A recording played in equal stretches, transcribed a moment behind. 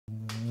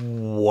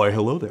Why,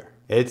 hello there.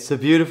 It's a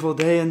beautiful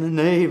day in the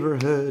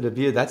neighborhood.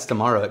 That's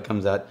tomorrow it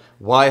comes out.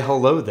 Why,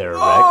 hello there,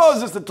 Rex. Oh,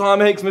 is this the Tom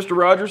Hanks, Mr.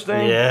 Rogers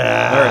thing?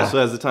 Yeah. All right, so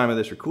as the time of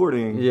this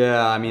recording.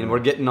 Yeah, I mean, we're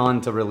getting on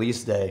to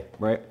release day.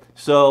 Right.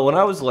 So when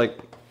I was like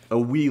a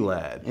wee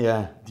lad,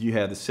 yeah, you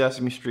had the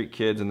Sesame Street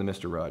kids and the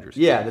Mr. Rogers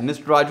kids. Yeah, the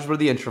Mr. Rogers were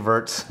the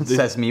introverts.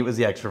 Sesame was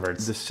the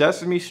extroverts. The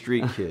Sesame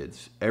Street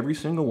kids, every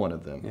single one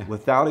of them,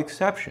 without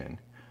exception,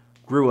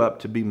 grew up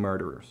to be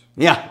murderers.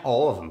 Yeah,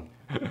 all of them.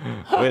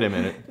 Wait a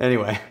minute.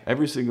 Anyway.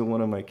 Every single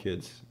one of my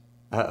kids.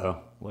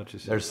 Uh-oh. Let's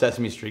just say. They're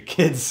Sesame Street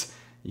kids.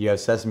 You have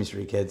Sesame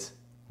Street kids.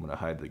 I'm going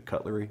to hide the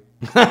cutlery.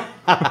 All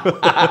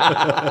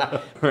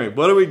right,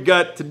 what do we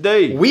got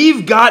today?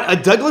 We've got a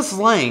Douglas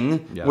Laing,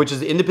 which is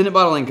the independent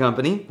bottling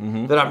company,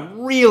 that I'm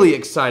really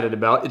excited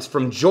about. It's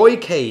from Joy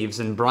Caves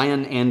and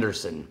Brian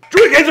Anderson.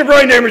 Joy Caves and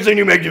Brian Anderson,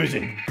 you make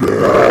using.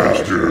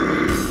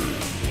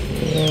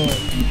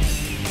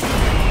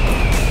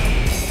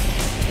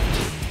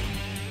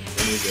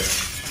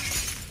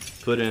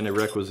 Put in a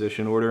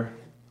requisition order.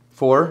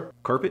 For?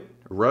 Carpet?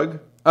 A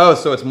rug? Oh,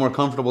 so it's more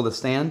comfortable to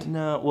stand?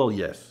 No, well,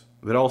 yes.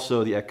 But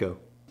also the echo.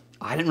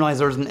 I didn't realize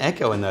there was an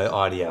echo in the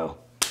audio.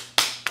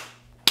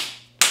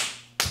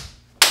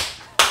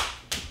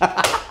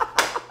 That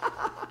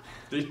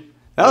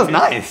was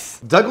nice.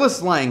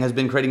 Douglas Laing has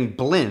been creating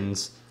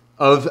blends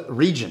of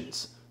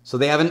regions. So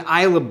they have an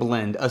Isla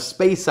blend, a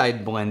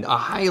Speyside blend, a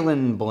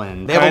Highland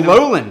blend. They have a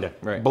Lowland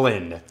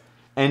blend.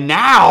 And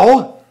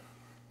now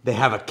they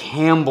have a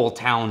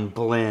Campbeltown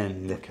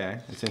blend. Okay,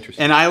 that's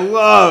interesting. And I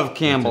love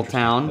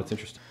Campbeltown. That's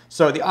interesting.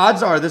 So the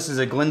odds are this is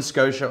a Glen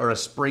Scotia or a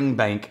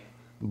Springbank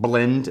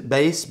blend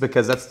base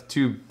because that's the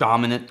two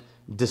dominant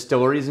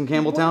distilleries in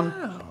Campbeltown.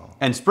 Wow.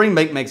 And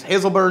Springbank makes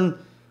Hazelburn,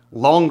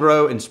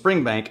 Longgrow, and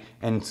Springbank,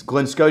 and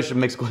Glen Scotia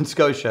makes Glen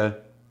Scotia.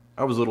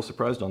 I was a little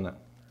surprised on that.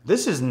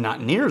 This is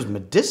not near as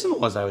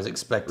medicinal as I was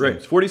expecting. Right,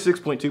 it's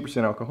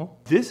 46.2% alcohol.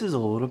 This is a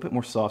little bit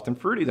more soft and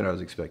fruity than I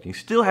was expecting.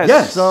 Still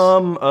has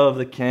some of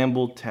the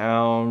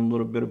Campbelltown, a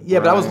little bit of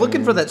but I was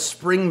looking for that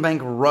Springbank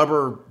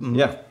rubber,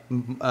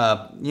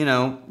 you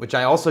know, which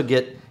I also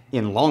get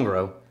in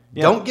Longgrow.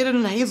 Yeah. Don't get it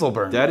in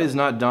Hazelburn. That is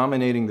not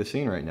dominating the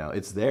scene right now.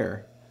 It's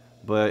there,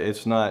 but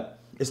it's not.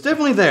 It's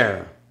definitely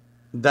there.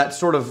 That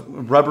sort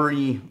of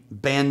rubbery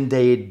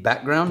Band-Aid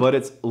background. But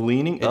it's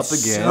leaning up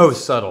against... so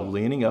subtle.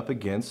 Leaning up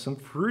against some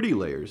fruity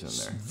layers in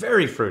there. It's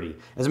very fruity.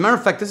 As a matter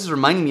of fact, this is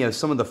reminding me of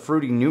some of the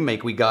fruity new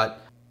make we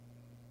got.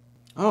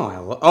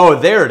 Oh,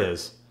 there it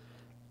is.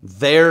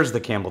 There's the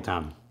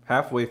Campbeltown.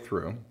 Halfway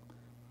through.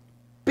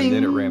 Bing. And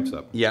then it ramps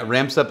up. Yeah, it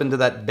ramps up into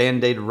that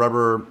Band-Aid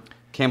rubber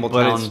Campbeltown.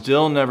 But it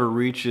still never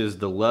reaches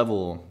the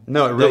level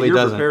no, it really that you're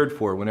doesn't. prepared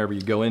for whenever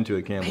you go into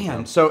a Campbeltown.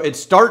 Man, so it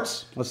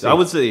starts... Let's see. I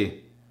would say...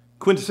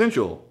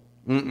 Quintessential?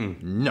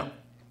 No.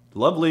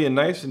 Lovely and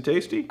nice and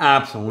tasty?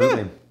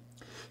 Absolutely. Yeah.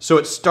 So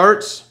it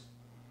starts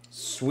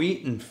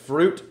sweet and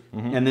fruit,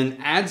 and then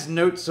adds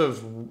notes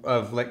of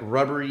like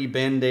rubbery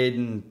Band-Aid,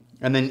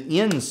 and then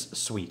ends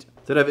sweet.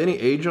 Did it have any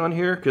age on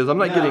here? Because I'm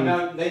not getting...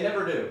 No, they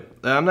never do.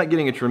 I'm not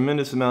getting a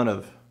tremendous amount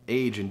of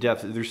age and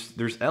depth.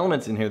 There's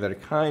elements in here that are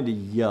kind of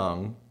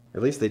young.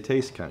 At least they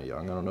taste kind of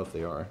young. I don't know if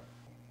they are.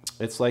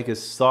 It's like a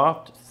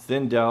soft,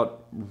 thinned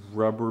out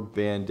rubber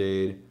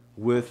Band-Aid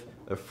with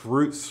a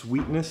fruit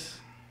sweetness,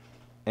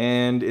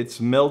 and it's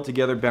melded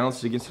together,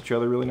 balanced against each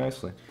other really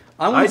nicely.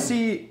 I want to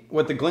see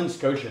what the Glen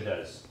Scotia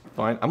does.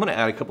 Fine. I'm going to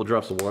add a couple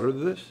drops of water to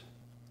this.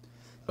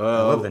 I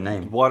love the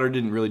name. Water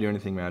didn't really do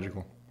anything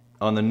magical.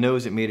 On the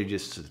nose, it made it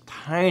just the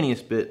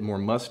tiniest bit more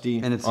musty.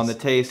 And on the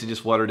taste, it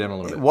just watered down a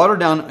little bit. Watered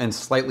down and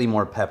slightly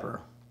more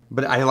pepper.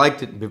 But I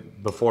liked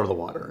it before the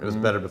water. It was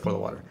better before the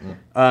water.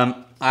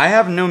 I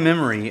have no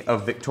memory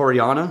of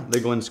Victoriana,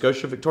 the Glen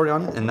Scotia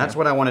Victoriana, and that's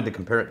what I wanted to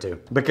compare it to.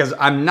 Because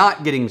I'm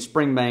not getting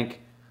Springbank,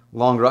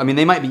 Longgrow. I mean,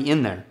 they might be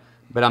in there,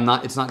 but I'm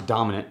not. It's not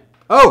dominant.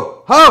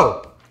 Oh,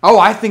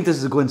 I think this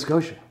is a Glen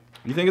Scotia.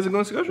 You think it's a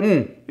Glen Scotia?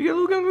 You get a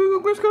little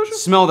Glen Scotia?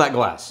 Smell that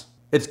glass.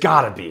 It's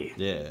gotta be.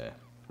 Yeah.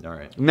 All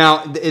right.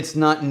 Now, it's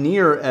not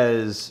near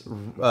as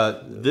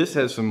this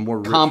has some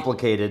more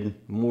complicated,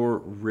 more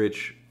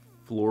rich,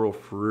 floral,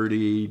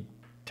 fruity,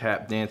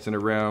 tap dancing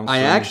around.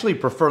 I actually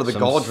prefer the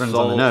Gauldrons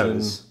on the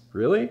nose.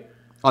 Really?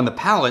 On the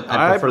palate,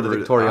 I prefer the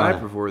Victoriana. I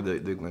prefer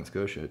the Glen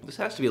Scotia. This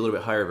has to be a little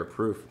bit higher of a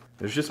proof.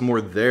 There's just more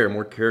there,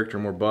 more character,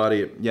 more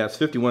body. Yeah, it's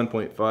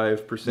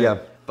 51.5%. Yeah.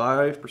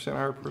 5%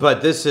 higher proof.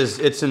 But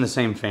it's in the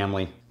same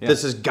family. Yeah.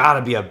 This has got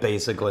to be a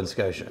basic Glen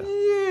Scotia.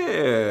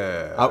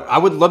 Yeah. I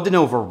would love to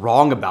know if we're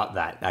wrong about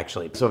that,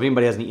 actually. So if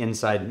anybody has any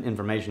inside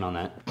information on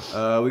that.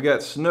 We got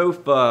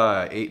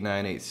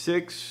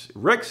Snowfi8986.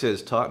 Rex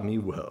has taught me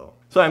well.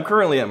 So I'm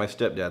currently at my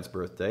stepdad's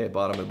birthday. I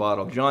bought him a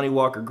bottle of Johnny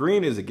Walker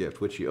Green as a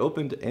gift, which he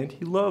opened and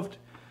he loved.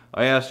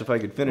 I asked if I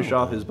could finish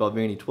off his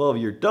Balvenie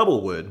 12-year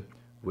Doublewood,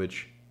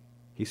 which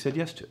he said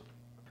yes to.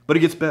 But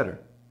it gets better.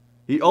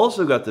 He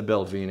also got the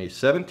Balvenie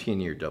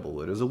 17-year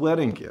Doublewood as a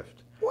wedding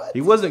gift. What?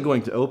 He wasn't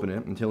going to open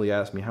it until he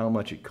asked me how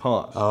much it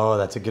cost. Oh,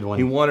 that's a good one.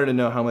 He wanted to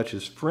know how much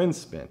his friends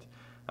spent.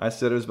 I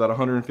said it was about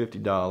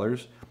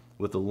 $150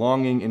 with a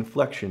longing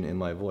inflection in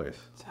my voice.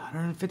 It's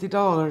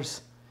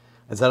 $150.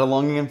 Is that a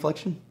longing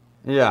inflection?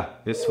 Yeah.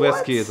 This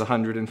whiskey is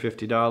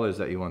 $150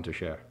 that you want to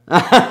share.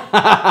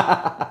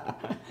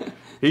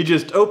 He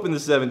just opened the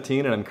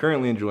 17, and I'm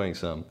currently enjoying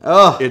some.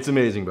 Oh. It's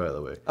amazing, by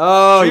the way.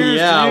 Oh, Cheers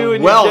yeah. to you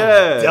and Well your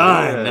dad.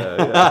 done.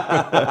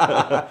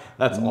 Yeah.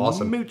 That's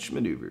awesome. Mooch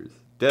maneuvers.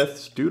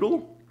 Death's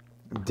Doodle?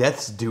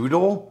 Death's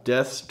Doodle?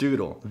 Death's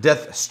Doodle.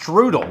 Death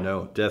Strudel.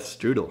 No, Death's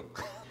Strudel.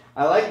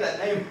 I like that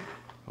name.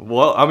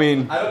 Well, I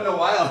mean... I don't know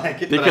why I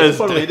like it, because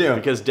but I totally do.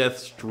 Because Death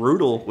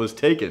Strudel was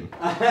taken.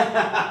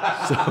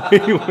 So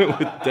he went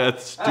with Death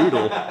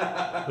Strudel.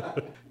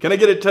 Can I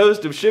get a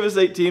toast of Chivas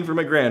 18 for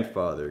my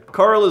grandfather?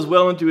 Carl is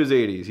well into his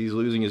 80s. He's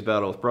losing his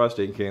battle with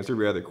prostate cancer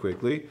rather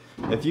quickly.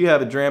 If you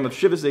have a dram of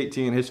Chivas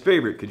 18, his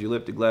favorite, could you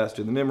lift a glass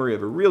to the memory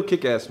of a real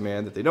kick-ass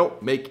man that they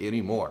don't make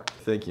anymore?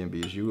 Thank you,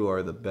 MBs. You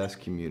are the best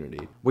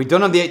community. We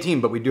don't have the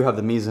 18, but we do have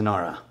the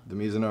Mizunara. The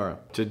Mizunara.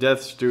 To Death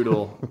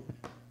Strudel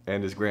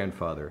and his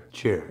grandfather.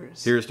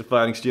 Cheers. Here's to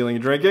fighting, stealing,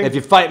 and drinking. If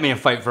you fight me, I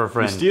fight for a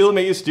friend. You steal,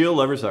 may you steal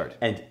lover's heart.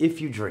 And if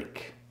you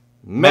drink,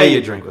 May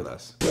you drink with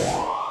us.